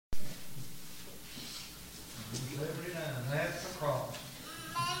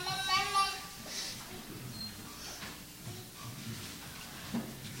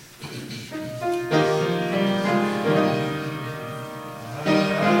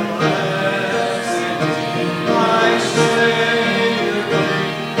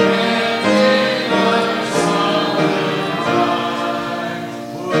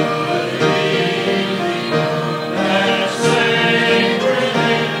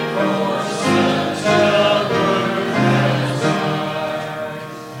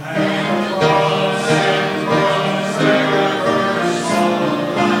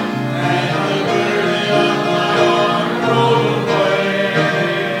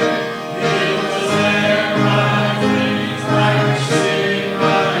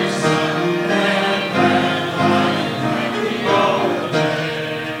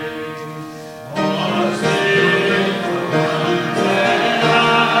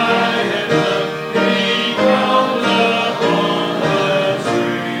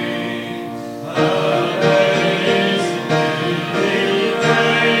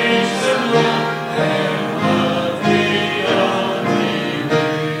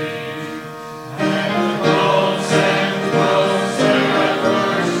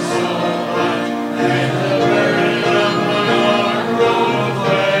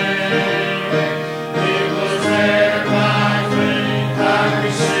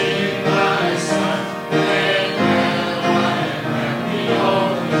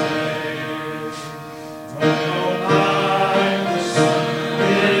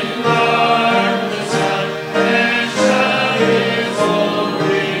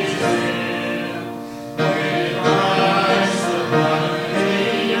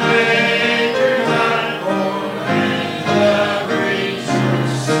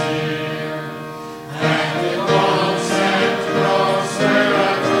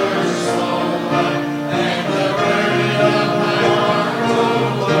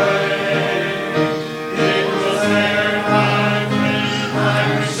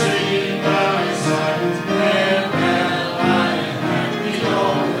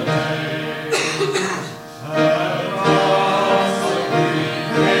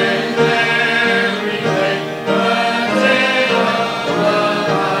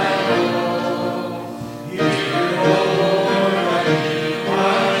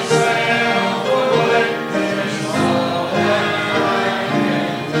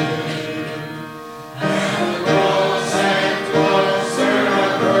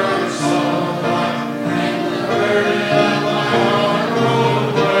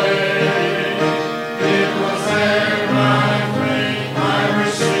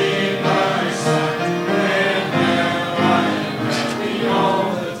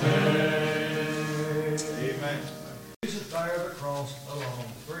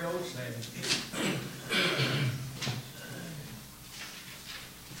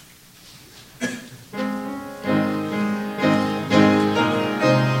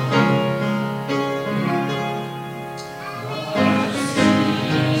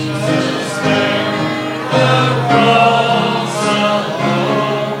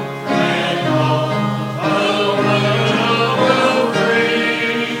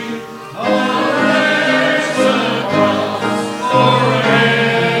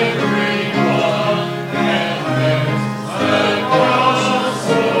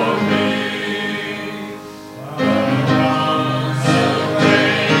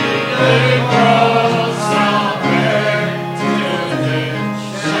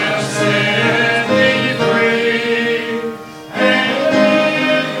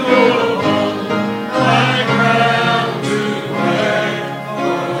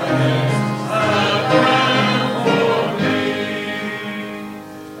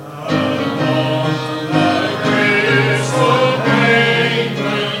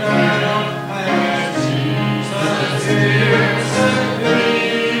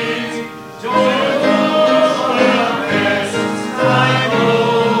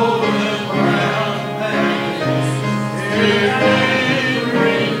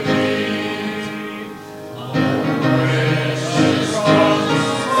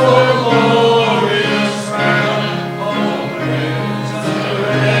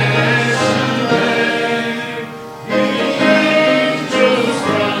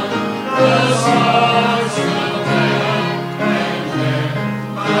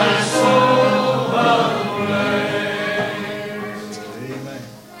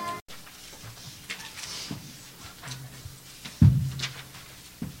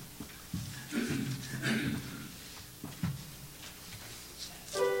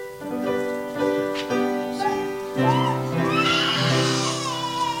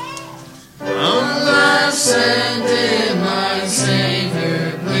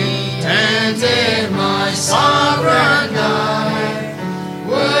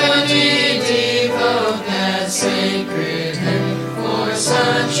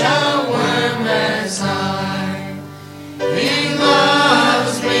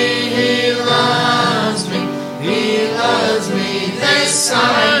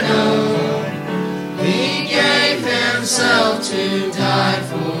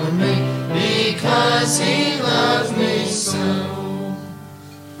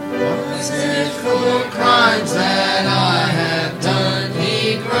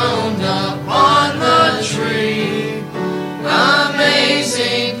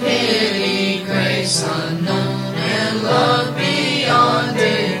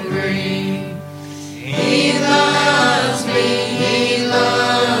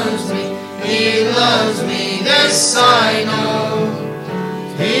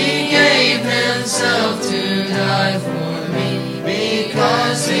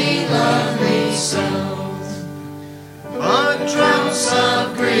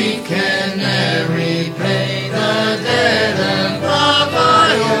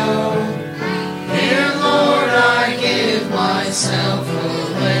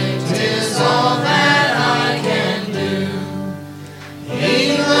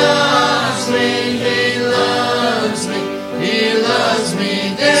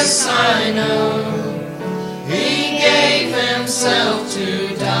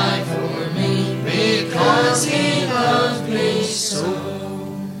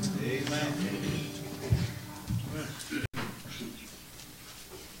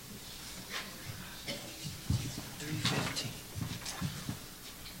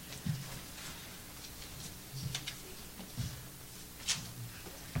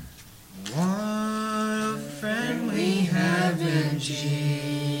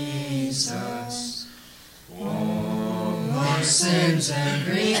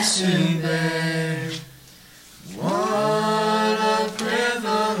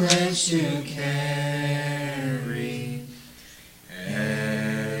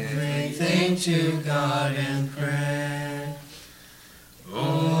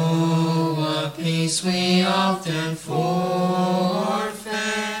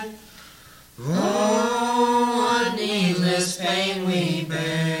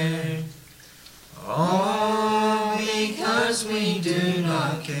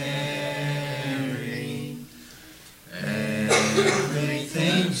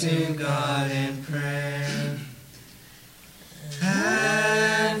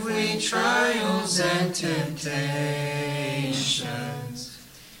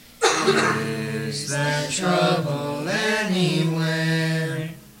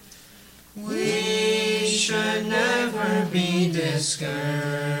We should never be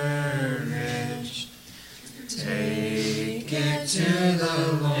discouraged.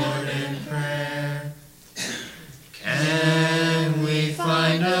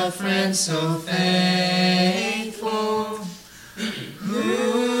 and so faithful,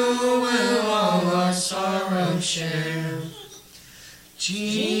 who will all our sorrow share.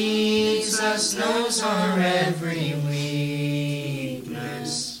 Jesus knows our every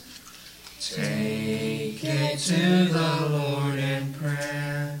weakness. Take it to the Lord in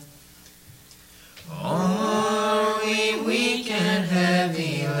prayer. Are we weak and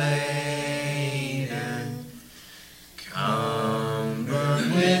heavy laden,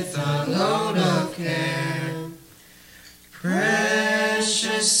 cumbered with a load of care?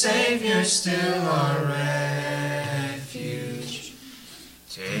 Precious Savior, still our refuge.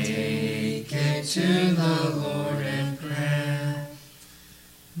 Take it to the Lord in prayer.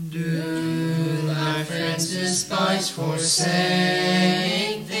 Do thy friends despise,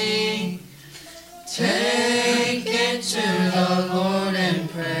 forsake thee? Take it to the Lord in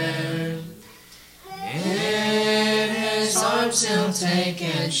prayer. In his arms he'll take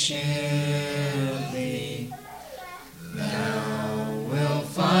and shield thee. Thou wilt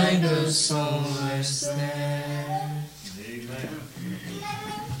find a solace there. Amen.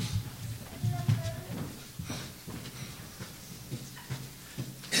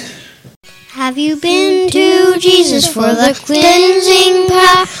 Have you been to Jesus for the cleansing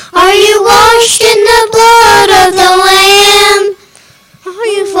power? Are you washed in the blood of the Lamb? Are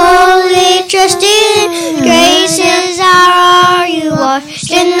you fully trusted in grace's hour? Are you washed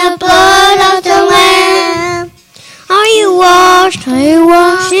in the blood of the Lamb? Are you washed? Are you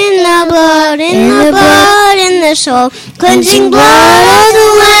washed in the blood, in the soul, cleansing blood of the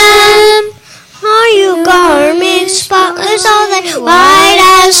Lamb? Are you garments spotless, all they white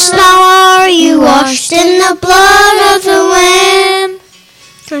as snow? Are you washed in the blood of the Lamb?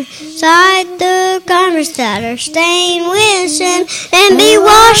 Inside the garments that are stained with sin, and be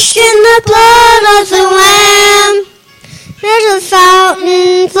washed in the blood of the Lamb. There's a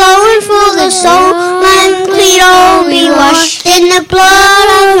fountain flowing for the soul, and clean, oh, be washed in the blood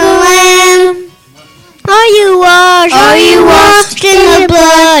of the Lamb. Are you washed? Are you washed in the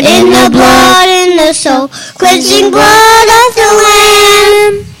blood, in the soul, cleansing blood of the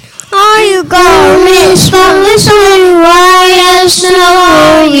Lamb? Are you garments spotless, are you white as snow?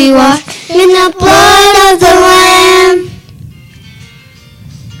 Are you washed in the blood of the Lamb?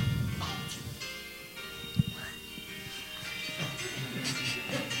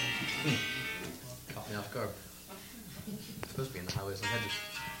 Caught me off guard. It's supposed to be in the highways and hedges.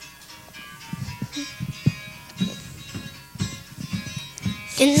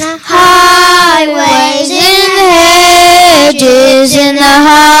 In the highways, in the hedges, in the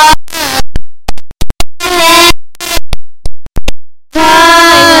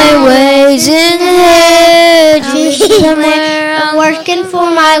highways, in the hedges, somewhere I'm working for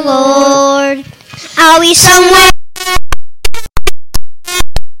my Lord. I'll be somewhere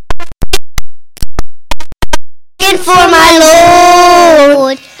working for my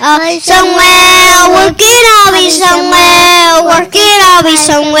Lord. I'll be somewhere working, I'll be somewhere working, I'll be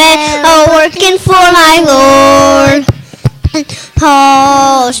somewhere working for my Lord.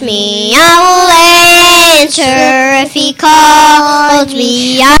 Calls me, I will answer. If he calls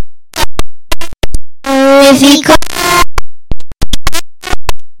me, if he calls,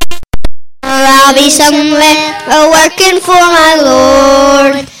 I'll be somewhere working for my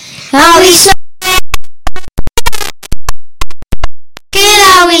Lord. I'll be somewhere.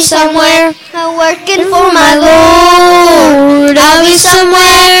 I'll be somewhere working for my Lord. I'll be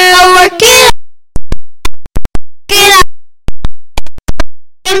somewhere working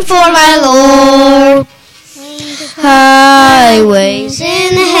for my Lord. Highways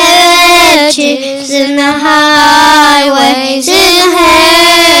in the hedges, in the highways, in the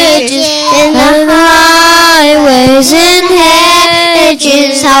hedges, in the highways, in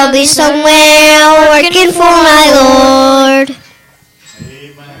hedges. I'll be somewhere working for my Lord.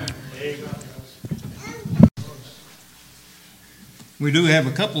 We do have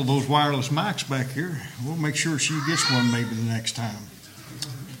a couple of those wireless mics back here. We'll make sure she gets one maybe the next time.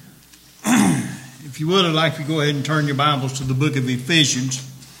 If you would, I'd like to go ahead and turn your Bibles to the book of Ephesians.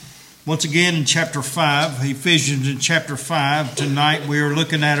 Once again in chapter 5, Ephesians in chapter 5. Tonight we are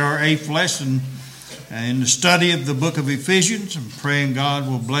looking at our 8th lesson in the study of the book of Ephesians. I'm praying God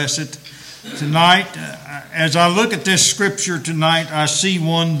will bless it. Tonight, as I look at this scripture tonight, I see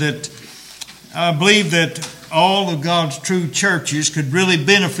one that I believe that all of God's true churches could really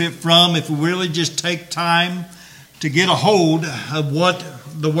benefit from if we really just take time to get a hold of what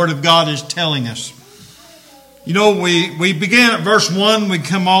the Word of God is telling us. You know, we began at verse 1, we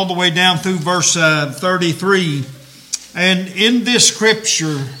come all the way down through verse 33. And in this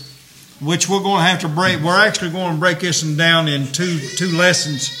scripture, which we're going to have to break, we're actually going to break this down in two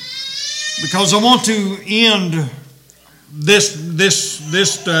lessons. because I want to end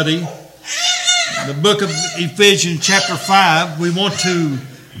this study, the book of Ephesians chapter 5. We want to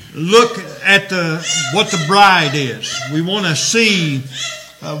look at what the bride is. We want to see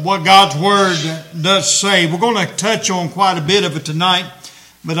what God's Word does say. We're going to touch on quite a bit of it tonight,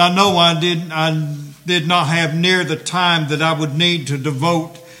 but I know I did not have near the time that I would need to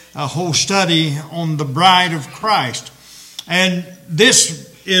devote a whole study on the bride of Christ. And this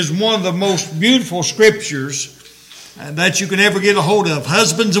is one of the most beautiful scriptures that you can ever get a hold of.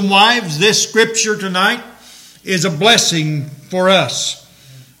 Husbands and wives, this scripture tonight is a blessing for us.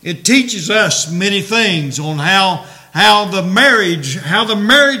 It teaches us many things on how the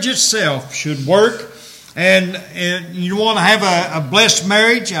marriage itself should work. And you want to have a blessed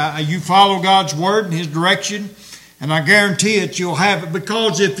marriage, you follow God's Word and His direction, and I guarantee it you'll have it.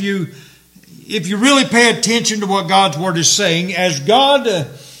 Because if you really pay attention to what God's Word is saying, as God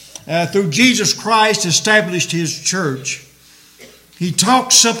through Jesus Christ established His church, He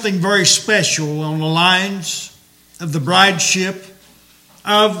talks something very special on the lines of the brideship,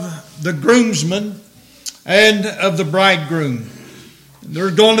 of the groomsman, and of the bridegroom.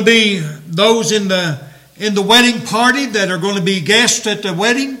 There's going to be those in the wedding party that are going to be guests at the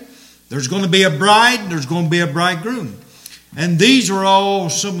wedding. There's going to be a bride, there's going to be a bridegroom. And these are all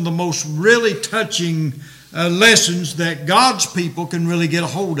some of the most really touching lessons that God's people can really get a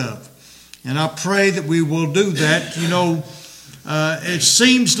hold of. And I pray that we will do that. You know, it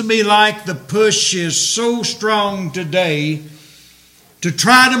seems to me like the push is so strong today to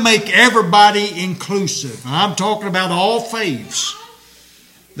try to make everybody inclusive. And I'm talking about all faiths.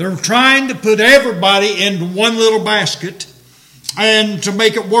 They're trying to put everybody into one little basket and to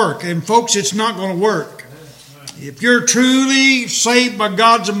make it work. And folks, it's not going to work. If you're truly saved by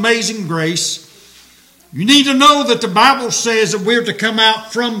God's amazing grace, you need to know that the Bible says that we're to come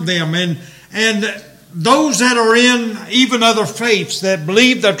out from them. And those that are in even other faiths that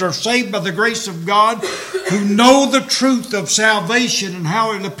believe that they're saved by the grace of God, who know the truth of salvation and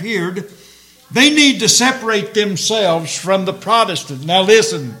how it appeared, they need to separate themselves from the Protestant. Now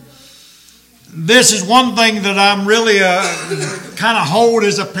listen, this is one thing that I'm really kind of hold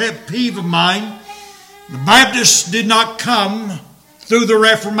as a pet peeve of mine. The Baptists did not come through the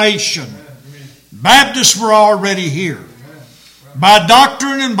Reformation. Baptists were already here. By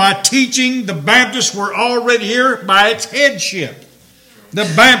doctrine and by teaching, the Baptists were already here. By its headship, the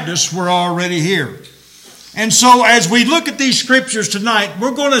Baptists were already here. And so as we look at these scriptures tonight,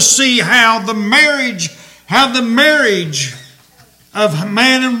 we're going to see how the marriage of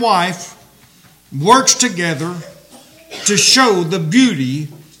man and wife works together to show the beauty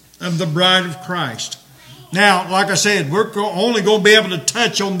of the bride of Christ. Now, like I said, we're only going to be able to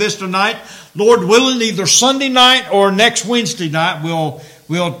touch on this tonight. Lord willing, either Sunday night or next Wednesday night, we'll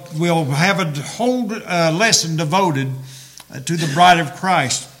have a whole lesson devoted to the bride of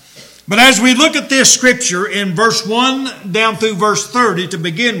Christ. But as we look at this scripture in verse 1 down through verse 30 to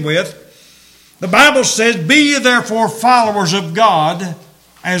begin with, the Bible says, "Be ye therefore followers of God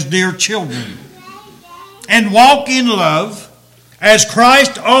as dear children, and walk in love, as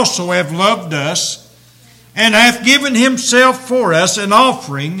Christ also hath loved us, and hath given himself for us an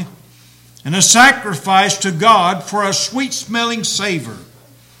offering and a sacrifice to God for a sweet-smelling savor.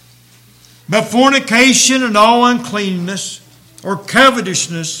 But fornication and all uncleanness or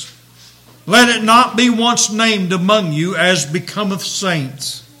covetousness, let it not be once named among you as becometh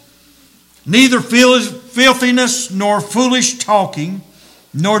saints. Neither filthiness, nor foolish talking,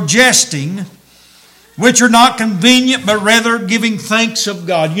 nor jesting, which are not convenient, but rather giving thanks of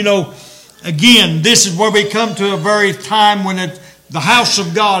God." You know, again, this is where we come to a very time when the house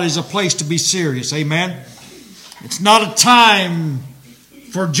of God is a place to be serious. Amen. It's not a time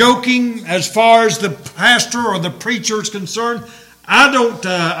for joking as far as the pastor or the preacher is concerned. I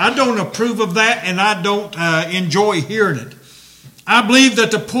don't approve of that, and I don't enjoy hearing it. I believe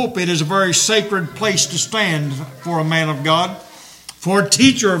that the pulpit is a very sacred place to stand for a man of God, for a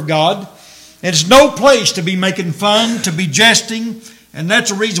teacher of God. It's no place to be making fun, to be jesting, and that's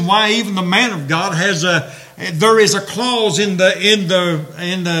the reason why even the man of God there is a clause in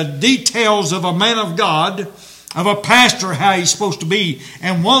the details of a man of God, of a pastor, how he's supposed to be.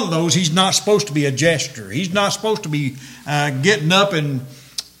 And one of those, he's not supposed to be a jester. He's not supposed to be getting up and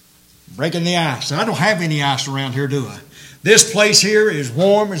breaking the ice. I don't have any ice around here, do I? This place here is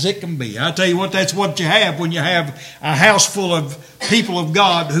warm as it can be. I tell you what, that's what you have when you have a house full of people of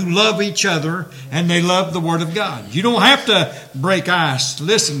God who love each other and they love the Word of God. You don't have to break ice.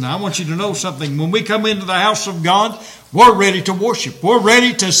 Listen, I want you to know something. When we come into the house of God, we're ready to worship. We're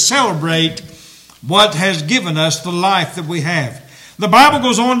ready to celebrate what has given us the life that we have. The Bible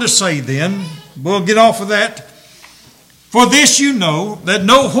goes on to say then, we'll get off of that. For this you know, that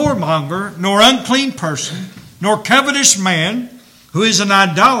no whoremonger, nor unclean person, nor covetous man, who is an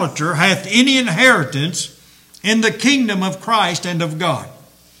idolater, hath any inheritance in the kingdom of Christ and of God.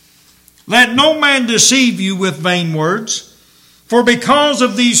 Let no man deceive you with vain words, for because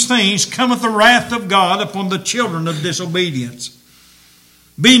of these things cometh the wrath of God upon the children of disobedience.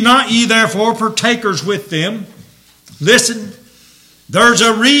 Be not ye therefore partakers with them. Listen, there's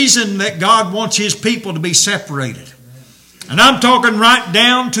a reason that God wants His people to be separated. And I'm talking right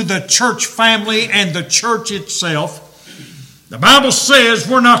down to the church family and the church itself. The Bible says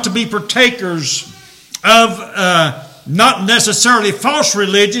we're not to be partakers of not necessarily false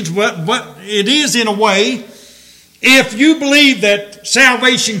religions, but it is in a way. If you believe that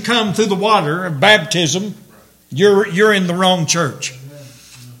salvation comes through the water of baptism, you're in the wrong church.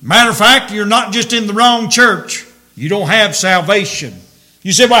 Matter of fact, you're not just in the wrong church. You don't have salvation.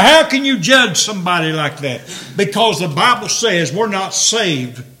 You say, well, how can you judge somebody like that? Because the Bible says we're not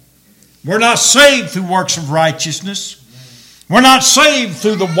saved. We're not saved through works of righteousness. We're not saved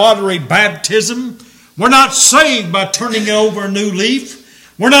through the watery baptism. We're not saved by turning over a new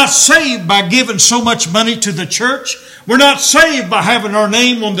leaf. We're not saved by giving so much money to the church. We're not saved by having our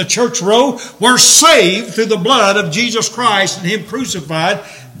name on the church roll. We're saved through the blood of Jesus Christ and Him crucified.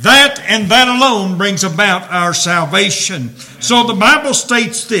 That and that alone brings about our salvation. So the Bible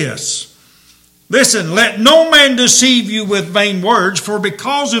states this. Listen, let no man deceive you with vain words, for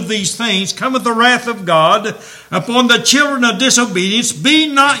because of these things cometh the wrath of God upon the children of disobedience.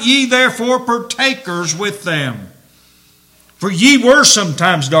 Be not ye therefore partakers with them. For ye were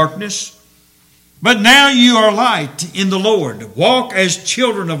sometimes darkness, but now you are light in the Lord. Walk as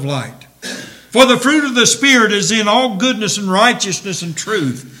children of light. For the fruit of the Spirit is in all goodness and righteousness and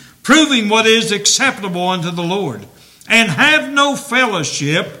truth, proving what is acceptable unto the Lord. And have no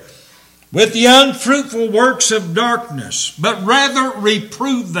fellowship with the unfruitful works of darkness, but rather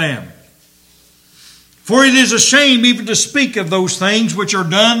reprove them. For it is a shame even to speak of those things which are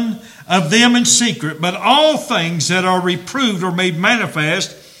done of them in secret, but all things that are reproved are made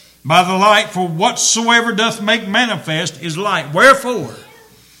manifest by the light, for whatsoever doth make manifest is light. Wherefore,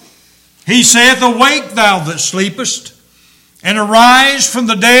 He saith, awake thou that sleepest, and arise from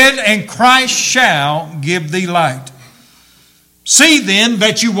the dead, and Christ shall give thee light. See then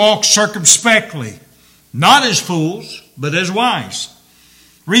that you walk circumspectly, not as fools, but as wise,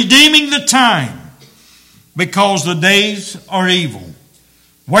 redeeming the time, because the days are evil.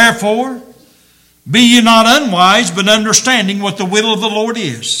 Wherefore, be ye not unwise, but understanding what the will of the Lord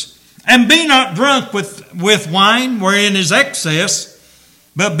is. And be not drunk with wine, wherein is excess,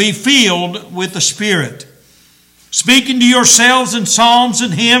 but be filled with the Spirit, speaking to yourselves in psalms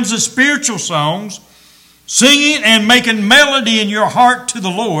and hymns and spiritual songs, singing and making melody in your heart to the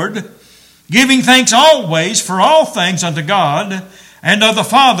Lord, giving thanks always for all things unto God and of the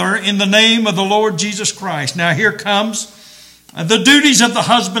Father in the name of the Lord Jesus Christ. Now here comes the duties of the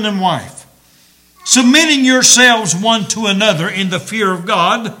husband and wife. Submitting yourselves one to another in the fear of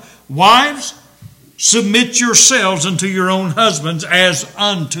God. Wives, submit yourselves unto your own husbands as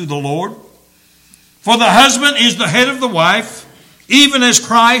unto the Lord. For the husband is the head of the wife, even as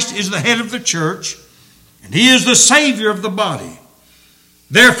Christ is the head of the church, and He is the Savior of the body.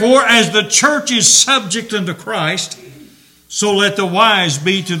 Therefore, as the church is subject unto Christ, so let the wives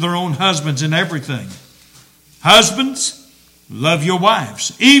be to their own husbands in everything. Husbands, love your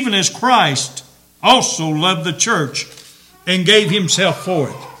wives, even as Christ also loved the church and gave Himself for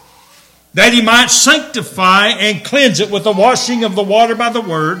it, that He might sanctify and cleanse it with the washing of the water by the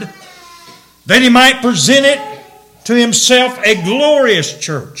word, that He might present it to Himself a glorious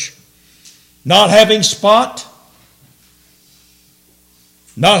church, not having spot,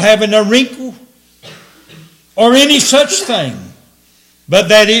 not having a wrinkle, or any such thing, but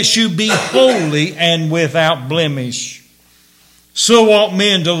that it should be holy and without blemish. So ought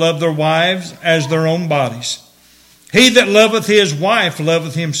men to love their wives as their own bodies. He that loveth his wife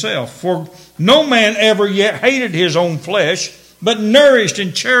loveth himself. For no man ever yet hated his own flesh, but nourished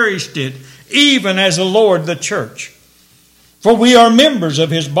and cherished it, even as the Lord the church. For we are members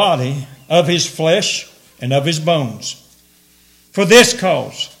of His body, of His flesh, and of His bones. For this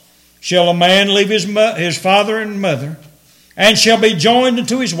cause shall a man leave his father and mother, and shall be joined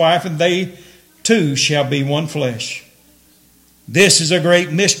unto his wife, and they two shall be one flesh. This is a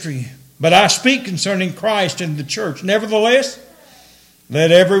great mystery, but I speak concerning Christ and the church. Nevertheless,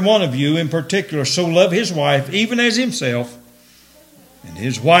 let every one of you in particular so love his wife, even as himself, and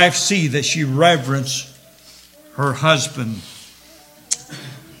his wife see that she reverence her husband.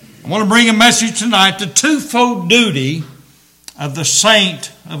 I want to bring a message tonight, the twofold duty of the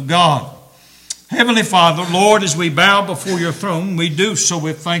saint of God. Heavenly Father, Lord, as we bow before your throne, we do so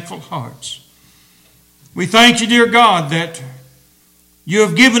with thankful hearts. We thank you, dear God, that you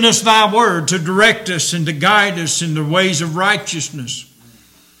have given us thy word to direct us and to guide us in the ways of righteousness,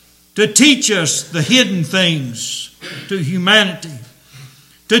 to teach us the hidden things to humanity,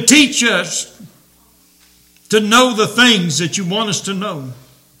 to teach us to know the things that you want us to know.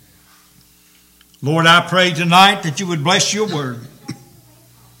 Lord, I pray tonight that you would bless your word.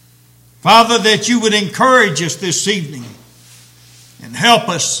 Father, that you would encourage us this evening and help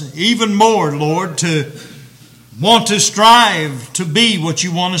us even more, Lord, to want to strive to be what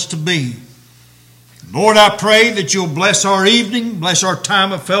you want us to be. Lord, I pray that you'll bless our evening, bless our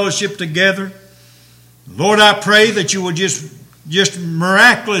time of fellowship together. Lord, I pray that you will just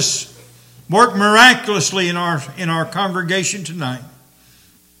work miraculously in our congregation tonight,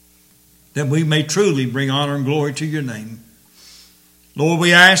 that we may truly bring honor and glory to your name. Lord,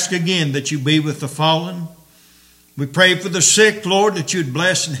 we ask again that you be with the fallen. We pray for the sick, Lord, that you'd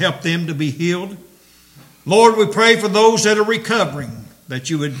bless and help them to be healed. Lord, we pray for those that are recovering, that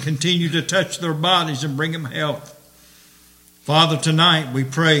you would continue to touch their bodies and bring them health. Father, tonight we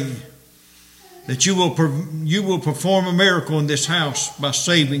pray that you will perform a miracle in this house by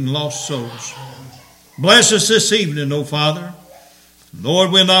saving lost souls. Bless us this evening, O Father.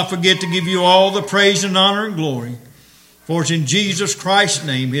 Lord, we'll not forget to give you all the praise and honor and glory. For it's in Jesus Christ's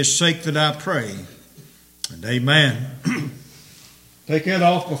name, his sake, that I pray. And amen. Take that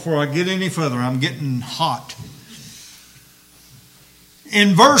off before I get any further. I'm getting hot.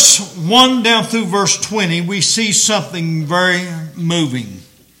 In verse 1 down through verse 20, we see something very moving.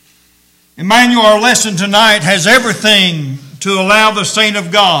 Emmanuel, our lesson tonight, has everything to allow the saint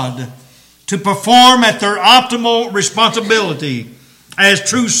of God to perform at their optimal responsibility as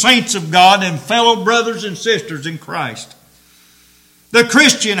true saints of God and fellow brothers and sisters in Christ. The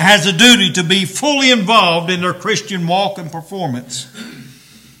Christian has a duty to be fully involved in their Christian walk and performance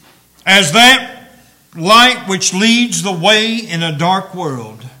as that light which leads the way in a dark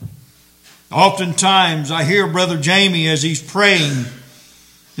world. Oftentimes I hear Brother Jamie as he's praying,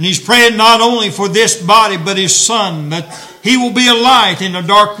 and he's praying not only for this body but his son, that he will be a light in a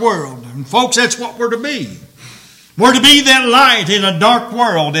dark world. And folks, that's what we're to be. We're to be that light in a dark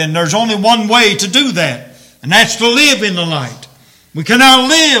world, and there's only one way to do that, and that's to live in the light. We cannot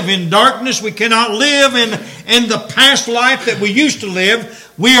live in darkness. We cannot live in the past life that we used to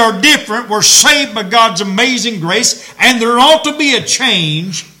live. We are different. We're saved by God's amazing grace, and there ought to be a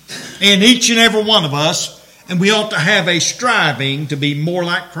change in each and every one of us, and we ought to have a striving to be more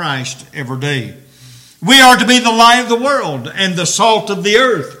like Christ every day. We are to be the light of the world and the salt of the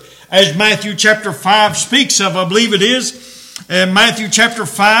earth, as Matthew chapter 5 speaks of, I believe it is. Matthew chapter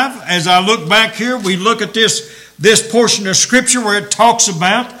 5, as I look back here, we look at this portion of Scripture where it talks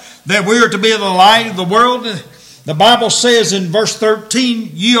about that we are to be the light of the world. The Bible says in verse 13,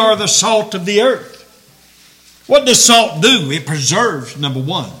 ye are the salt of the earth. What does salt do? It preserves, number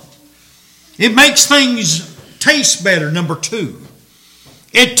one. It makes things taste better, number two.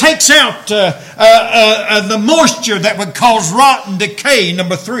 It takes out the moisture that would cause rot and decay,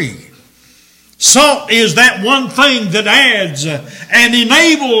 number three. Salt is that one thing that adds and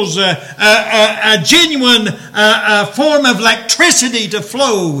enables a genuine form of electricity to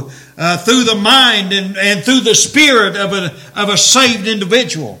flow through the mind and through the spirit of a saved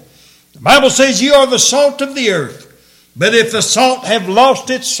individual. The Bible says, you are the salt of the earth. But if the salt have lost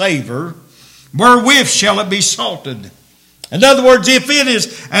its savor, wherewith shall it be salted? In other words, if it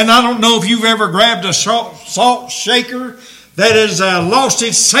is, and I don't know if you've ever grabbed a salt shaker that has lost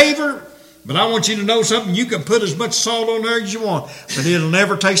its savor, but I want you to know something. You can put as much salt on there as you want, but it'll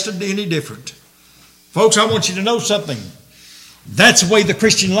never taste any different. Folks, I want you to know something. That's the way the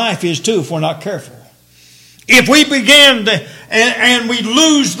Christian life is too, if we're not careful. If we begin to, and we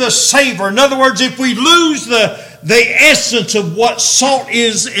lose the savor, in other words, if we lose the essence of what salt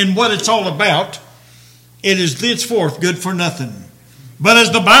is and what it's all about, it is thenceforth good for nothing. But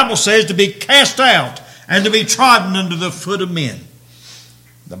as the Bible says, to be cast out and to be trodden under the foot of men.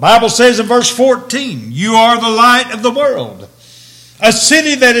 The Bible says in verse 14, you are the light of the world. A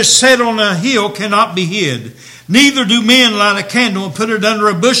city that is set on a hill cannot be hid. Neither do men light a candle and put it under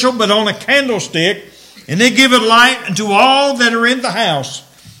a bushel, but on a candlestick, and they give it light unto all that are in the house.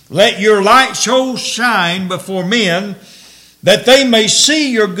 Let your light so shine before men, that they may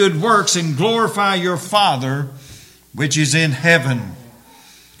see your good works and glorify your Father which is in heaven.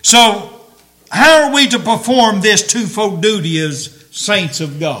 So, how are we to perform this twofold duty as saints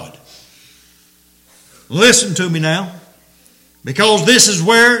of God? Listen to me now, because this is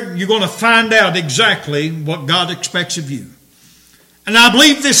where you're going to find out exactly what God expects of you. And I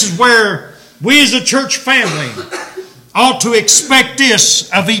believe this is where we as a church family ought to expect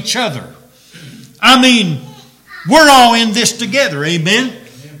this of each other. I mean, we're all in this together, amen?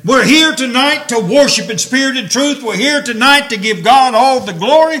 We're here tonight to worship in spirit and truth. We're here tonight to give God all the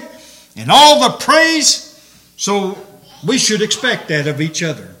glory and all the praise. So we should expect that of each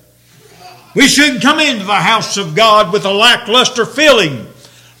other. We shouldn't come into the house of God with a lackluster feeling.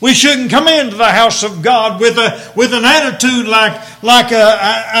 We shouldn't come into the house of God with an attitude I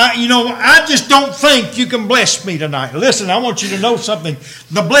just don't think you can bless me tonight. Listen, I want you to know something.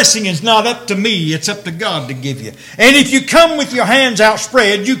 The blessing is not up to me. It's up to God to give you. And if you come with your hands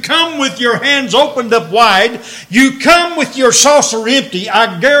outspread, you come with your hands opened up wide, you come with your saucer empty,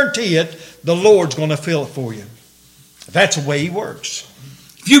 I guarantee it, the Lord's going to fill it for you. That's the way He works.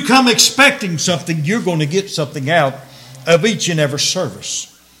 If you come expecting something, you're going to get something out of each and every service.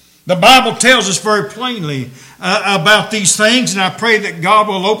 The Bible tells us very plainly about these things, and I pray that God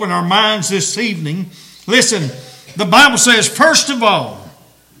will open our minds this evening. Listen, the Bible says, first of all,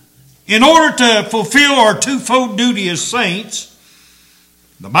 in order to fulfill our twofold duty as saints,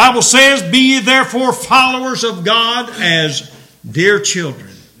 the Bible says, be ye therefore followers of God as dear children.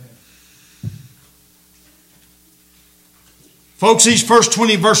 Folks, these first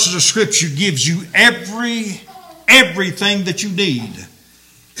 20 verses of Scripture gives you everything that you need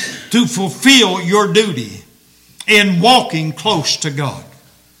to fulfill your duty in walking close to God.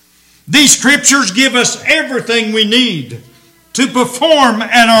 These Scriptures give us everything we need to perform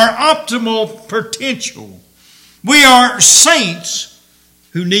at our optimal potential. We are saints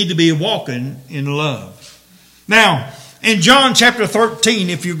who need to be walking in love. Now, in John chapter 13,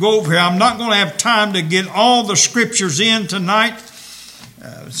 if you go over here, I'm not going to have time to get all the Scriptures in tonight.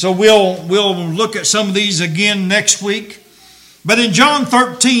 So we'll look at some of these again next week. But in John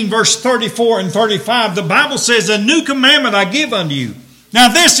 13, verse 34 and 35, the Bible says, a new commandment I give unto you.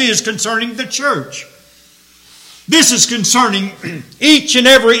 Now this is concerning the church. This is concerning each and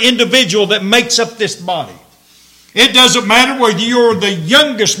every individual that makes up this body. It doesn't matter whether you're the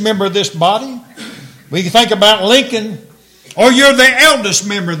youngest member of this body. We can think about Lincoln. Or you're the eldest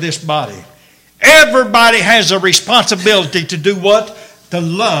member of this body. Everybody has a responsibility to do what? To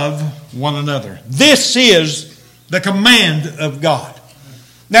love one another. This is the command of God.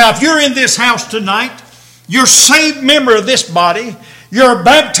 Now, if you're in this house tonight, you're a saved member of this body, you're a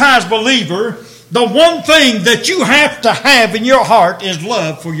baptized believer, the one thing that you have to have in your heart is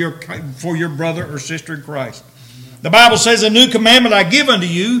love for your brother or sister in Christ. The Bible says, a new commandment I give unto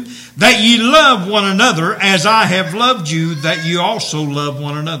you, that ye love one another as I have loved you, that ye also love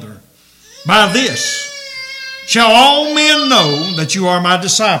one another. By this shall all men know that you are my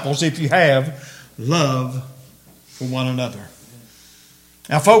disciples, if you have love for one another.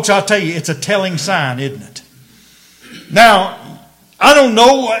 Now, folks, I'll tell you, it's a telling sign, isn't it? Now, I don't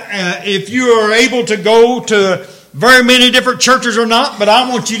know if you are able to go to very many different churches or not, but I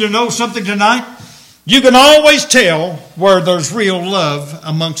want you to know something tonight. You can always tell where there's real love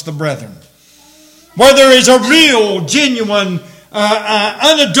amongst the brethren. Where there is a real, genuine,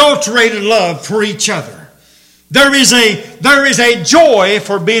 unadulterated love for each other. There is a joy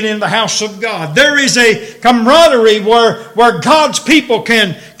for being in the house of God. There is a camaraderie where God's people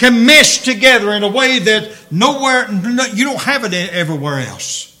can mesh together in a way that you don't have it everywhere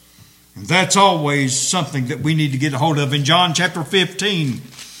else. And that's always something that we need to get a hold of. In John chapter 15,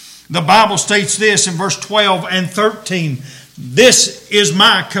 the Bible states this in verse 12 and 13. This is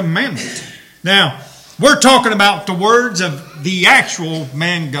my commandment. Now, we're talking about the words of the actual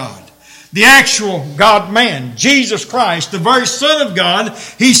man God. The actual God-man, Jesus Christ, the very Son of God.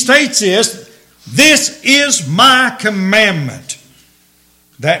 He states this is my commandment,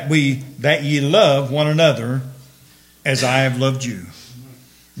 that ye love one another as I have loved you.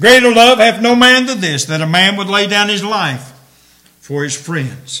 Greater love hath no man than this, that a man would lay down his life for his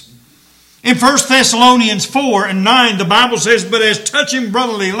friends. In 1 Thessalonians 4 and 9, the Bible says, but as touching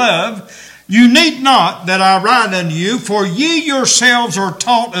brotherly love, you need not that I write unto you, for ye yourselves are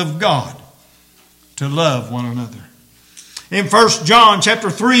taught of God to love one another. In 1 John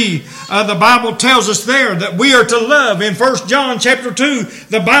chapter 3, the Bible tells us there that we are to love. In 1 John chapter 2,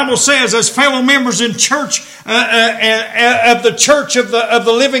 the Bible says, as fellow members in church of the church of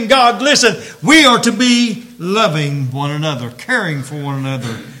the living God, listen, we are to be loving one another, caring for one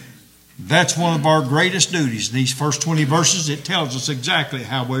another. That's one of our greatest duties. In these first 20 verses, it tells us exactly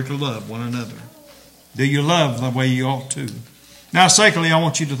how we're to love one another. Do you love the way you ought to? Now, secondly, I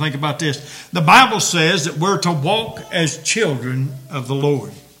want you to think about this. The Bible says that we're to walk as children of the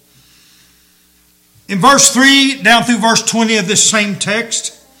Lord. In verse 3 down through verse 20 of this same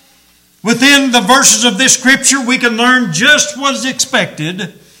text, Within the verses of this scripture, we can learn just what is expected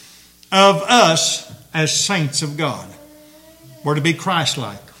of us as saints of God. We're to be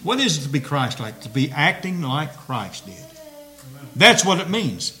Christ-like. What is it to be Christ-like? To be acting like Christ did. That's what it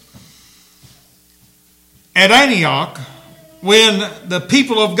means. At Antioch, when the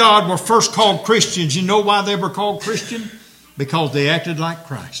people of God were first called Christians, you know why they were called Christian? Because they acted like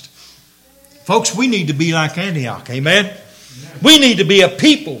Christ. Folks, we need to be like Antioch. Amen? We need to be a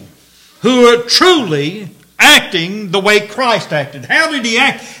people who are truly acting the way Christ acted. How did He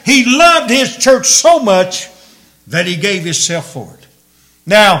act? He loved His church so much that He gave Himself for it.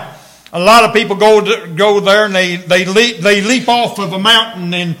 Now, a lot of people go there and they leap off of a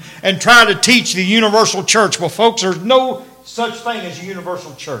mountain and try to teach the universal church. Well, folks, there's no such thing as a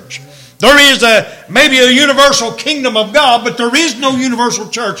universal church. There is maybe a universal kingdom of God, but there is no universal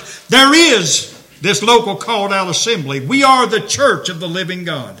church. There is this local called out assembly. We are the church of the living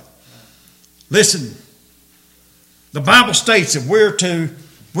God. Listen, the Bible states that we're to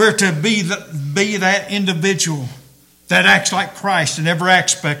be that individual that acts like Christ in every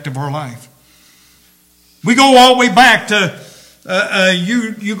aspect of our life. We go all the way back to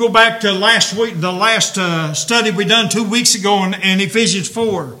you go back to last week, the last study we done 2 weeks ago in Ephesians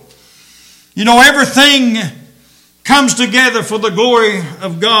 4. You know, everything comes together for the glory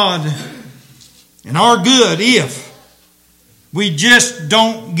of God and our good if we just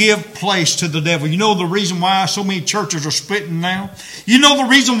don't give place to the devil. You know the reason why so many churches are splitting now? You know the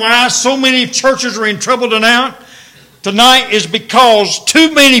reason why so many churches are in trouble tonight is because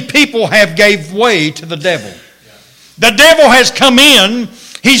too many people have gave way to the devil. The devil has come in,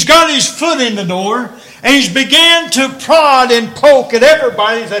 he's got his foot in the door, and he's began to prod and poke at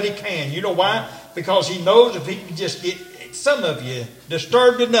everybody that he can. You know why? Because he knows if he can just get some of you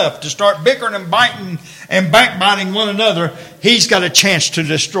disturbed enough to start bickering and biting and backbiting one another, he's got a chance to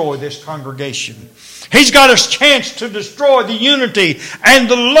destroy this congregation. He's got a chance to destroy the unity and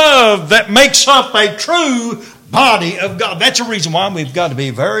the love that makes up a true body of God. That's the reason why we've got to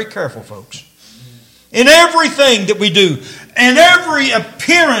be very careful, folks. In everything that we do, and every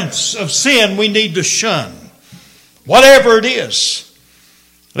appearance of sin we need to shun. Whatever it is.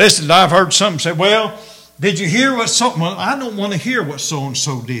 Listen, I've heard some say, well, did you hear what so... Well, I don't want to hear what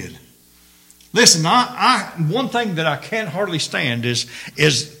so-and-so did. Listen, one thing that I can't hardly stand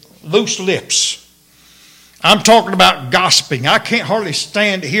is loose lips. I'm talking about gossiping. I can't hardly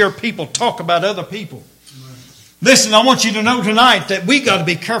stand to hear people talk about other people. Listen, I want you to know tonight that we got to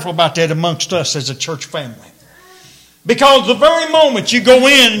be careful about that amongst us as a church family. Because the very moment you go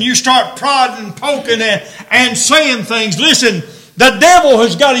in and you start prodding and poking and saying things, listen, the devil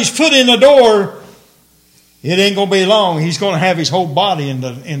has got his foot in the door. It ain't going to be long. He's going to have his whole body in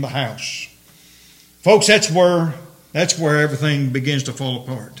the house. Folks, that's where everything begins to fall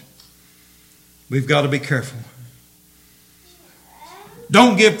apart. We've got to be careful.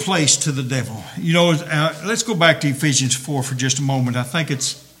 Don't give place to the devil. You know, let's go back to Ephesians 4 for just a moment. I think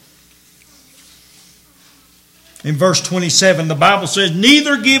it's in verse 27. The Bible says,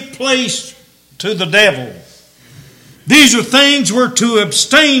 neither give place to the devil. These are things we're to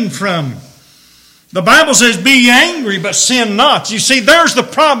abstain from. The Bible says, be angry, but sin not. You see, there's the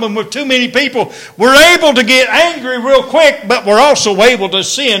problem with too many people. We're able to get angry real quick, but we're also able to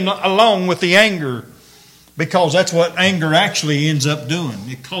sin along with the anger. Because that's what anger actually ends up doing.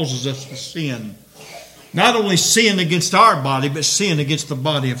 It causes us to sin. Not only sin against our body, but sin against the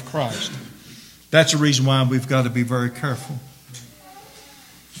body of Christ. That's the reason why we've got to be very careful.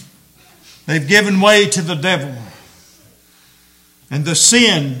 They've given way to the devil. And the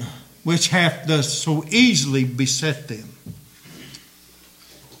sin which hath thus so easily beset them.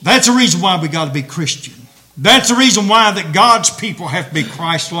 That's the reason why we got to be Christian. That's the reason why that God's people have to be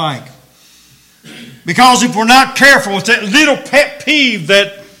Christ-like. Because if we're not careful, it's that little pet peeve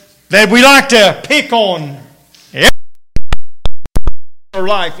that we like to pick on in our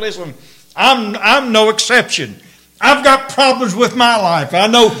life. Listen, I'm no exception. I've got problems with my life. I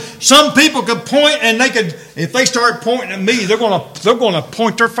know some people could point and if they start pointing at me, they're going to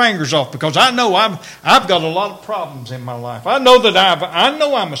point their fingers off because I know I've got a lot of problems in my life. I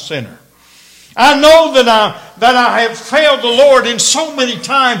know I'm a sinner. I know that I have failed the Lord in so many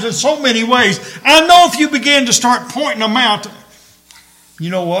times, in so many ways. I know if you begin to start pointing them out, you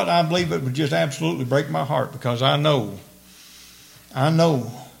know what? I believe it would just absolutely break my heart because I know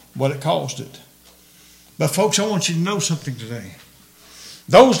what it cost it. But folks, I want you to know something today.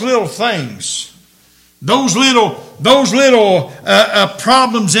 Those little things, those little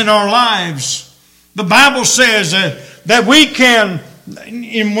problems in our lives, the Bible says that we can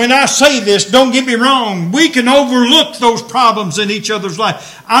and when I say this, don't get me wrong, we can overlook those problems in each other's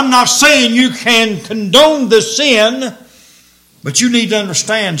life. I'm not saying you can condone the sin, but you need to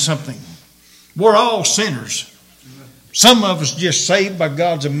understand something. We're all sinners. Some of us just saved by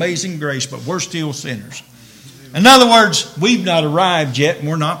God's amazing grace, but we're still sinners. In other words, we've not arrived yet and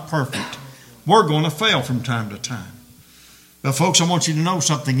we're not perfect. We're going to fail from time to time. But folks, I want you to know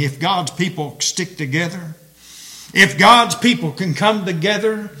something. If God's people stick together, if God's people can come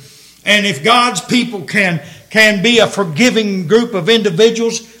together, and if God's people can be a forgiving group of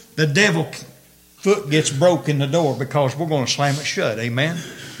individuals, the devil's foot gets broke in the door because we're going to slam it shut. Amen?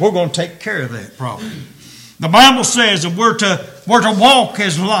 We're going to take care of that problem. The Bible says that we're to walk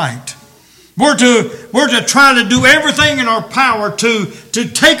as light. We're to try to do everything in our power to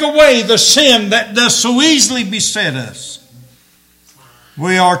take away the sin that does so easily beset us.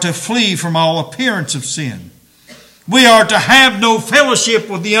 We are to flee from all appearance of sin. We are to have no fellowship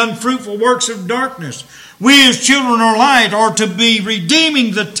with the unfruitful works of darkness. We as children of light are to be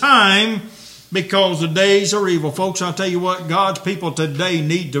redeeming the time because the days are evil. Folks, I'll tell you what, God's people today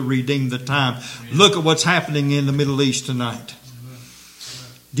need to redeem the time. Look at what's happening in the Middle East tonight.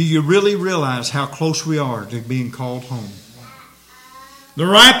 Do you really realize how close we are to being called home? The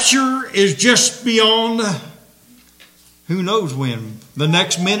rapture is just beyond, who knows when, the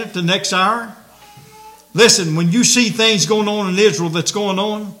next minute, the next hour. Listen, when you see things going on in Israel that's going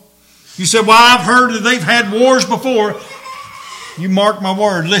on, you say, well, I've heard that they've had wars before. You mark my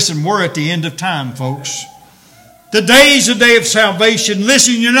word. Listen, we're at the end of time, folks. The day is the day of salvation.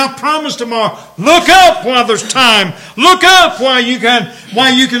 Listen, you're not promised tomorrow. Look up while there's time. Look up while you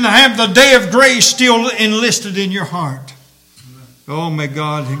can have the day of grace still enlisted in your heart. Oh, may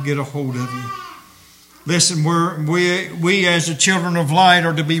God get a hold of you. Listen, we as the children of light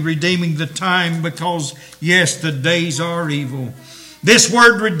are to be redeeming the time because, yes, the days are evil. This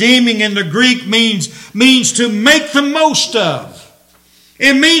word redeeming in the Greek means to make the most of.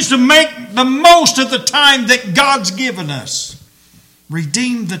 It means to make the most of the time that God's given us.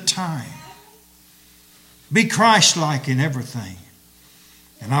 Redeem the time. Be Christ-like in everything.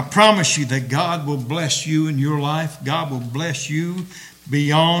 And I promise you that God will bless you in your life. God will bless you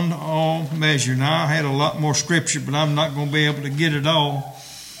beyond all measure. Now, I had a lot more scripture, but I'm not going to be able to get it all.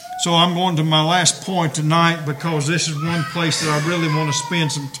 So I'm going to my last point tonight because this is one place that I really want to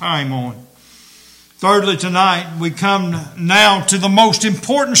spend some time on. Thirdly, tonight we come now to the most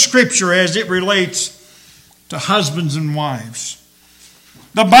important scripture as it relates to husbands and wives.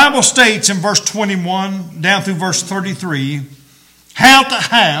 The Bible states in verse 21 down through verse 33 how to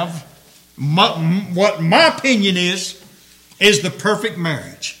have what my opinion is the perfect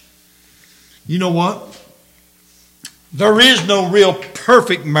marriage. You know what? There is no real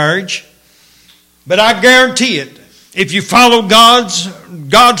perfect marriage, but I guarantee it. If you follow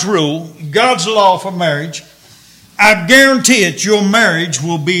God's rule, God's law for marriage, I guarantee it your marriage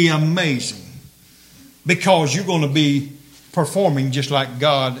will be amazing because you're going to be performing just like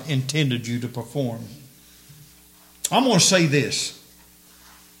God intended you to perform. I'm going to say this.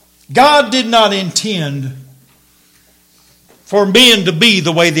 God did not intend for men to be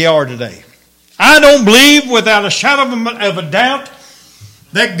the way they are today. I don't believe without a shadow of a doubt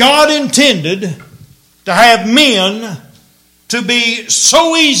that God intended to have men to be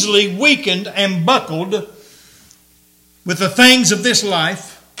so easily weakened and buckled with the things of this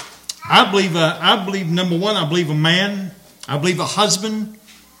life. I believe number one, I believe a man, I believe a husband,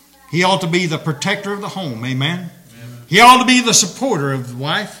 he ought to be the protector of the home. Amen. He ought to be the supporter of the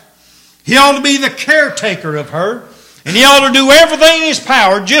wife. He ought to be the caretaker of her. And he ought to do everything in his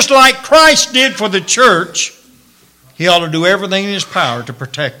power, just like Christ did for the church. He ought to do everything in his power to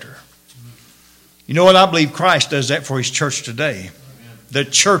protect her. You know what? I believe Christ does that for his church today. The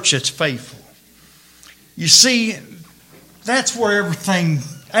church that's faithful. You see, that's where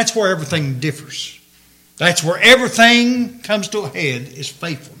everything differs. That's where everything comes to a head, is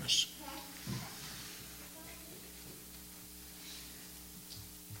faithfulness.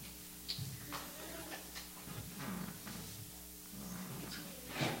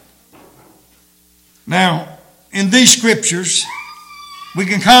 Now, in these scriptures, we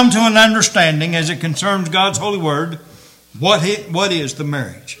can come to an understanding as it concerns God's holy word, what is the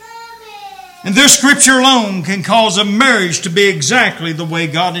marriage. And this scripture alone can cause a marriage to be exactly the way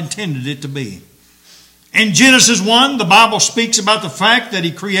God intended it to be. In Genesis 1, the Bible speaks about the fact that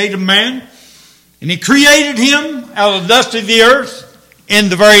he created man, and he created him out of the dust of the earth in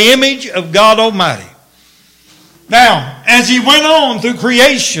the very image of God Almighty. Now, as he went on through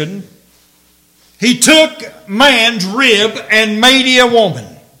creation, he took man's rib and made him a woman.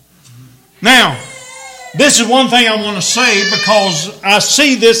 Now, This is one thing I want to say because I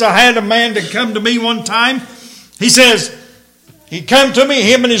see this. I had a man that come to me one time. He says, he come to me,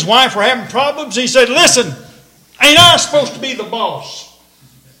 him and his wife were having problems. He said, listen, ain't I supposed to be the boss?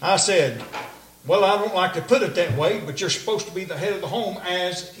 I said, well, I don't like to put it that way, but you're supposed to be the head of the home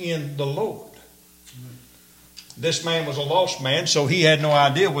as in the Lord. This man was a lost man, so he had no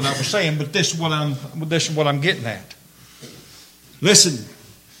idea what I was saying, but this is what I'm getting at. Listen,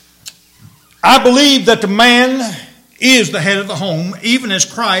 I believe that the man is the head of the home, even as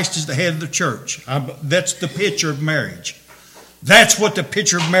Christ is the head of the church. That's the picture of marriage. That's what the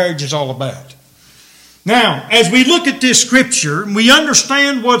picture of marriage is all about. Now, as we look at this scripture, we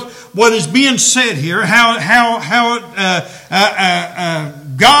understand what is being said here, how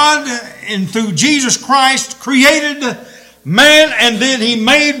God and through Jesus Christ created man, and then He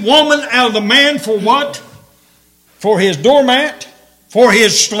made woman out of the man for what? For his doormat? For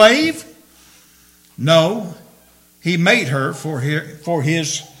his slave? No, He made her for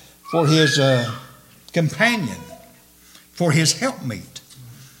his companion, for his helpmeet.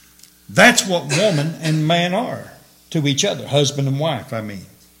 That's what woman and man are to each other, husband and wife, I mean.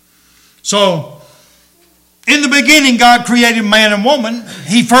 So, in the beginning, God created man and woman.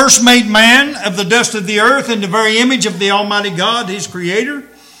 He first made man of the dust of the earth in the very image of the Almighty God, His Creator.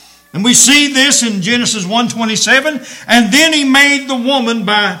 And we see this in Genesis 1:27. And then He made the woman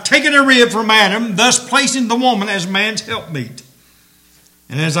by taking a rib from Adam, thus placing the woman as man's helpmeet.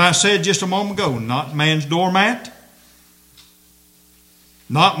 And as I said just a moment ago, not man's doormat,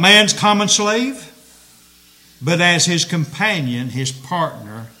 not man's common slave, but as his companion, his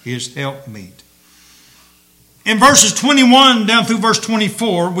partner, his helpmeet. In verses 21 down through verse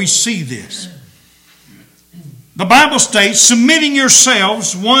 24, we see this. The Bible states, submitting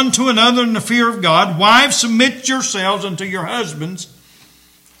yourselves one to another in the fear of God. Wives, submit yourselves unto your husbands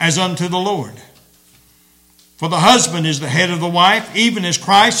as unto the Lord. For the husband is the head of the wife, even as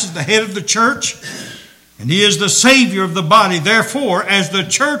Christ is the head of the church, and He is the Savior of the body. Therefore, as the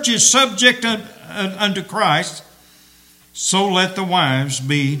church is subject unto Christ, so let the wives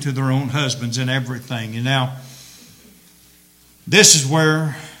be to their own husbands in everything. And now, this is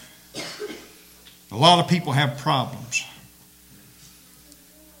where a lot of people have problems.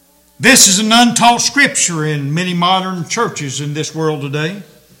 This is an untaught scripture in many modern churches in this world today.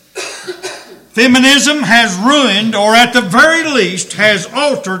 Feminism has ruined, or at the very least, has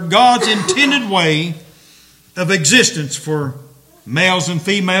altered God's intended way of existence for males and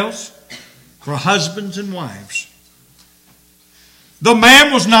females, for husbands and wives. The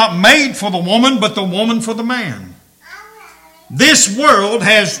man was not made for the woman, but the woman for the man. This world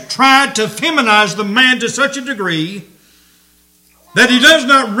has tried to feminize the man to such a degree that he does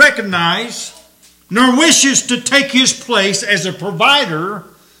not recognize nor wishes to take his place as a provider,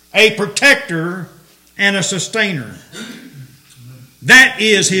 a protector, and a sustainer. That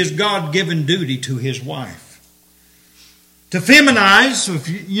is his God-given duty to his wife. To feminize,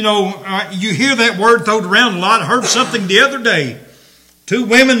 you hear that word thrown around a lot. I heard something the other day. Two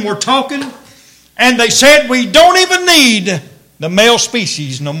women were talking, and they said, we don't even need the male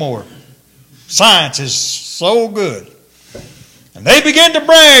species no more. Science is so good. And they began to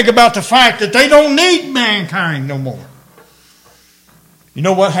brag about the fact that they don't need mankind no more. You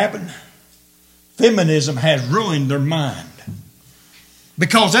know what happened? Feminism has ruined their mind.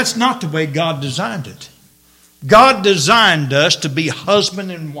 Because that's not the way God designed it. God designed us to be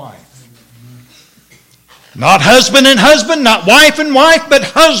husband and wife. Not husband and husband, not wife and wife, but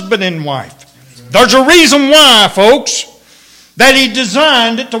husband and wife. There's a reason why, folks, that He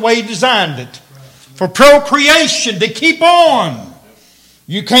designed it the way He designed it. For procreation, to keep on.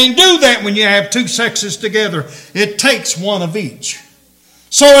 You can't do that when you have two sexes together. It takes one of each.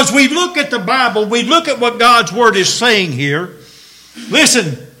 So as we look at the Bible, we look at what God's Word is saying here.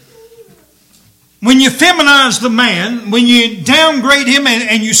 Listen, when you feminize the man, when you downgrade him,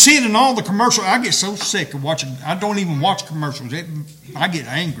 and you see it in all the commercials, I get so sick of watching. I don't even watch commercials. I get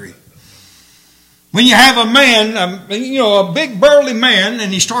angry. When you have a man, a big burly man,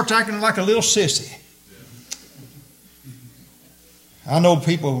 and he starts acting like a little sissy. I know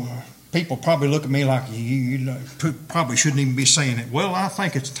people probably look at me like you probably shouldn't even be saying it. Well, I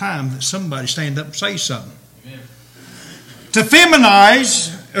think it's time that somebody stand up and say something. Amen. To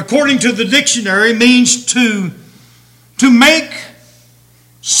feminize, according to the dictionary, means to make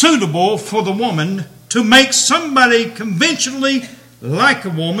suitable for the woman, to make somebody conventionally like a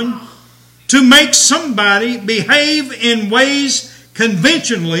woman, to make somebody behave in ways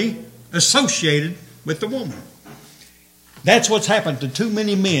conventionally associated with the woman. That's what's happened to too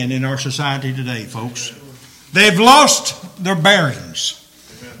many men in our society today, folks. They've lost their bearings.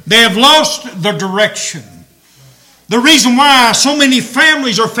 They have lost the direction. The reason why so many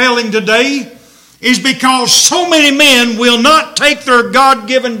families are failing today is because so many men will not take their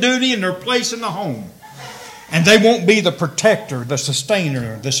God-given duty and their place in the home. And they won't be the protector, the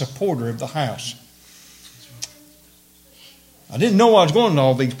sustainer, the supporter of the house. I didn't know I was going to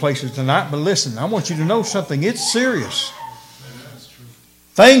all these places tonight, but listen, I want you to know something. It's serious.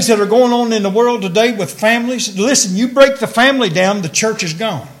 Things that are going on in the world today with families. Listen, you break the family down, the church is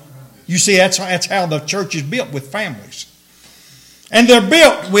gone. You see, that's how the church is built, with families. And they're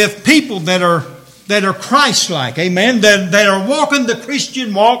built with people that are Christ-like, amen, that are walking the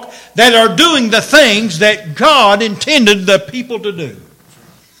Christian walk, that are doing the things that God intended the people to do.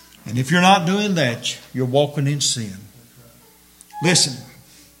 And if you're not doing that, you're walking in sin. Listen,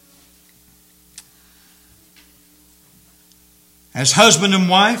 as husband and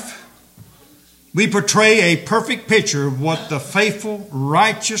wife, we portray a perfect picture of what the faithful,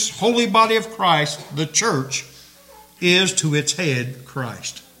 righteous, holy body of Christ, the church, is to its head,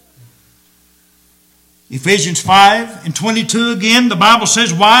 Christ. Ephesians 5:22 again, the Bible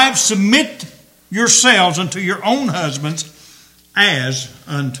says, "Wives, submit yourselves unto your own husbands as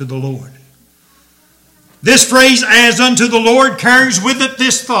unto the Lord." This phrase, "as unto the Lord," carries with it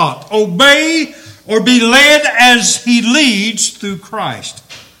this thought: obey or be led as He leads through Christ.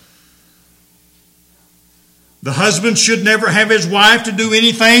 The husband should never have his wife to do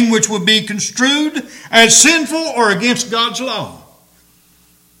anything which would be construed as sinful or against God's law.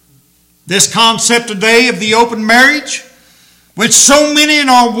 This concept today of the open marriage, which so many in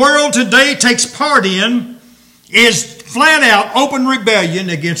our world today takes part in, is flat out open rebellion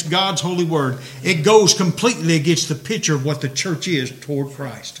against God's holy word. It goes completely against the picture of what the church is toward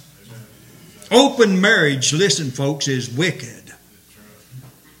Christ. Open marriage, listen folks, is wicked.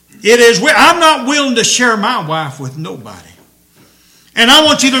 It is. I'm not willing to share my wife with nobody. And I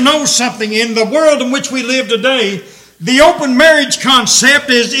want you to know something. In the world in which we live today, the open marriage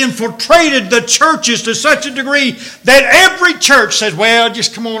concept has infiltrated the churches to such a degree that every church says, well,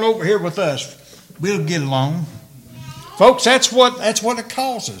 just come on over here with us. We'll get along. Folks, that's what it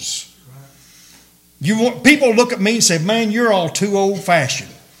causes. People look at me and say, man, you're all too old-fashioned.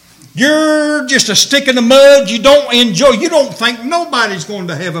 You're just a stick in the mud. You don't enjoy. You don't think nobody's going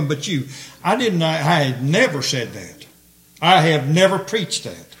to heaven but you. I had never said that. I have never preached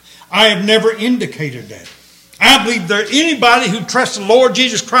that. I have never indicated that. I believe that anybody who trusts the Lord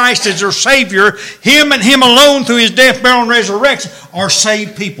Jesus Christ as their Savior, Him and Him alone through His death, burial, and resurrection, are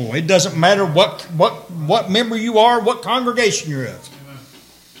saved people. It doesn't matter what member you are, what congregation you're of.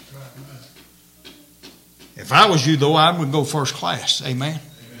 If I was you, though, I would go first class. Amen.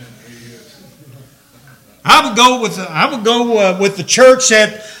 I would go with the church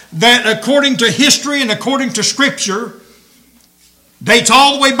that according to history and according to Scripture dates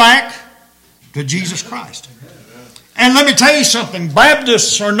all the way back to Jesus Christ. And let me tell you something.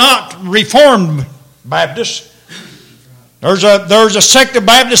 Baptists are not Reformed Baptists. There's a sect of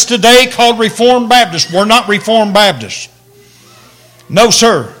Baptists today called Reformed Baptists. We're not Reformed Baptists. No,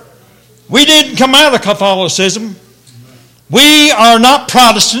 sir. We didn't come out of Catholicism. We are not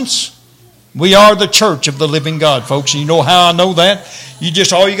Protestants. We are the church of the living God, folks. And you know how I know that?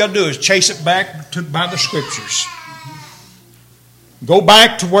 All you got to do is chase it back by the Scriptures. Go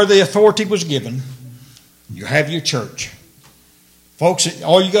back to where the authority was given. You have your church. Folks,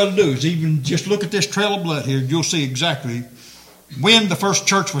 all you got to do is even just look at this trail of blood here. You'll see exactly when the first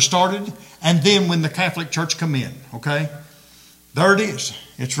church was started and then when the Catholic Church come in. Okay? There it is.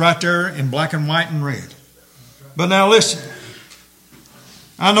 It's right there in black and white and red. But now listen.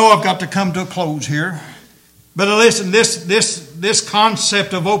 I know I've got to come to a close here. But listen, this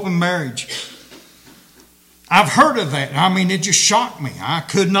concept of open marriage, I've heard of that. I mean, it just shocked me. I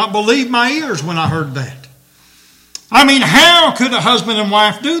could not believe my ears when I heard that. I mean, how could a husband and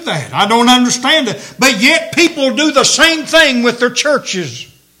wife do that? I don't understand it. But yet people do the same thing with their churches,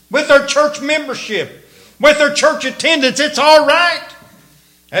 with their church membership, with their church attendance. It's all right.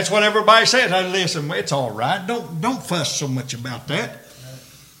 That's what everybody says. Listen, it's all right. Don't fuss so much about that.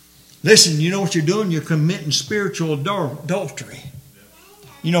 Listen, you know what you're doing? You're committing spiritual adultery.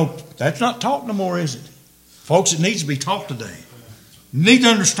 You know, that's not taught no more, is it? Folks, it needs to be taught today. You need to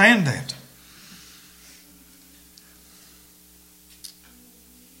understand that.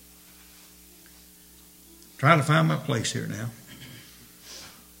 Trying to find my place here now.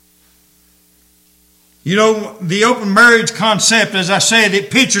 You know, the open marriage concept, as I said,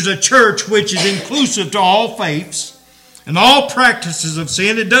 it pictures a church which is inclusive to all faiths and all practices of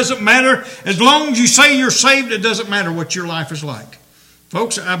sin. It doesn't matter. As long as you say you're saved, it doesn't matter what your life is like.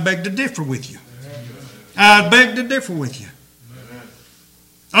 Folks, I beg to differ with you. I beg to differ with you.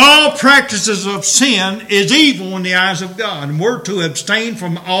 All practices of sin is evil in the eyes of God, and we're to abstain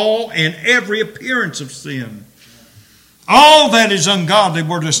from all and every appearance of sin. All that is ungodly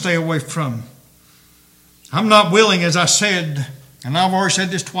we're to stay away from. I'm not willing, as I said, and I've already said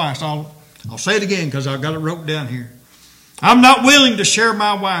this twice, I'll say it again because I've got it wrote down here. I'm not willing to share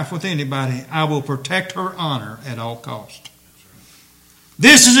my wife with anybody. I will protect her honor at all cost.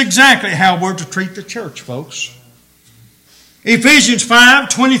 This is exactly how we're to treat the church, folks. Ephesians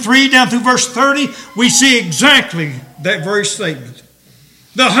 5:23 down through verse 30, we see exactly that very statement.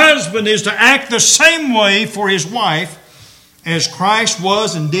 The husband is to act the same way for his wife as Christ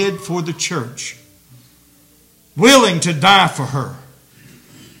was and did for the church, willing to die for her,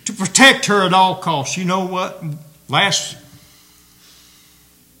 to protect her at all costs. You know what?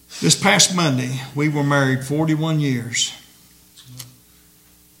 This past Monday, we were married 41 years.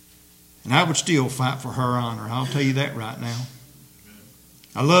 And I would still fight for her honor. I'll tell you that right now.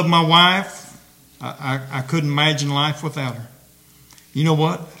 I love my wife. I couldn't imagine life without her. You know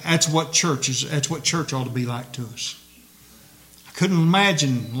what? That's what church is. That's what church ought to be like to us. I couldn't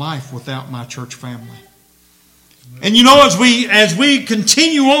imagine life without my church family. And you know, as we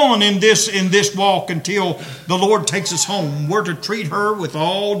continue on in this walk until the Lord takes us home, we're to treat her with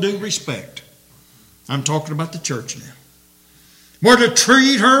all due respect. I'm talking about the church now. We're to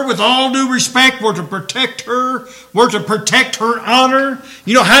treat her with all due respect. We're to protect her. We're to protect her honor.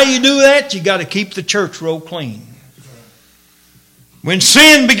 You know how you do that? You got to keep the church roll clean. When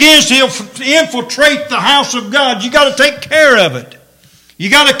sin begins to infiltrate the house of God, you got to take care of it. You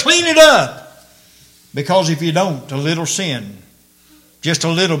got to clean it up. Because if you don't, a little sin, just a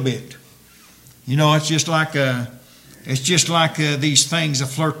little bit. You know, it's just like these things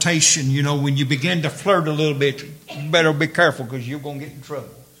of flirtation. You know, when you begin to flirt a little bit, you better be careful because you're going to get in trouble.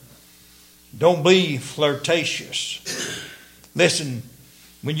 Don't be flirtatious. Listen,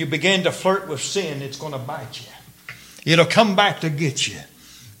 when you begin to flirt with sin, it's going to bite you. It'll come back to get you.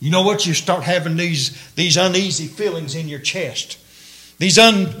 You know what? You start having these uneasy feelings in your chest. These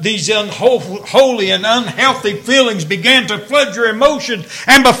unholy and unhealthy feelings begin to flood your emotions.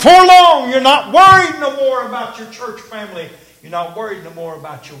 And before long, you're not worried no more about your church family. You're not worried no more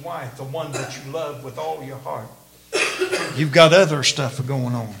about your wife, the one that you love with all your heart. You've got other stuff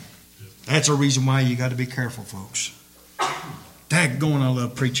going on. That's a reason why you got to be careful, folks. Daggone, I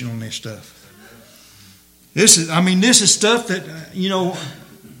love preaching on this stuff. This is stuff that,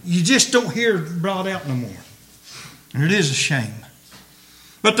 you just don't hear brought out no more. And it is a shame.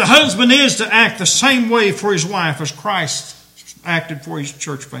 But the husband is to act the same way for his wife as Christ acted for his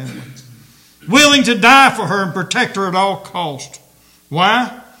church family. Willing to die for her and protect her at all cost.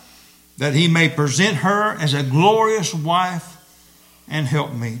 Why? That he may present her as a glorious wife and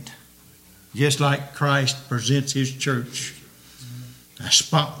helpmeet. Just like Christ presents his church. A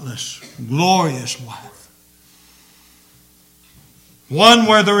spotless, glorious wife. One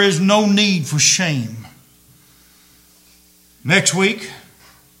where there is no need for shame. Next week,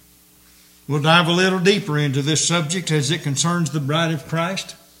 we'll dive a little deeper into this subject as it concerns the bride of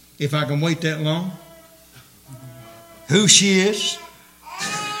Christ, if I can wait that long. Who she is,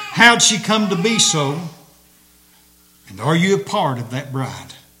 how'd she come to be so, and are you a part of that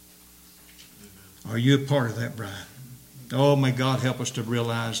bride? Are you a part of that bride? Oh, may God help us to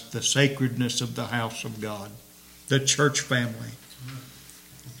realize the sacredness of the house of God, the church family.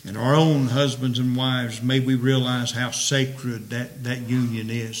 And our own husbands and wives, may we realize how sacred that union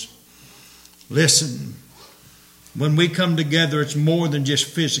is. Listen, when we come together, it's more than just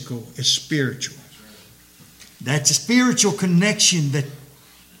physical, it's spiritual. That's a spiritual connection that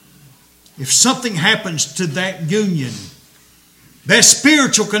if something happens to that union, that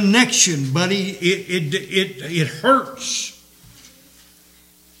spiritual connection, buddy, it hurts.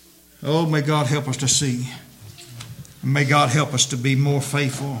 Oh, may God help us to see. May God help us to be more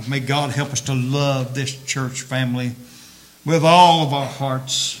faithful. May God help us to love this church family with all of our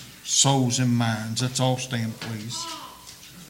hearts, souls, and minds. Let's all stand, please.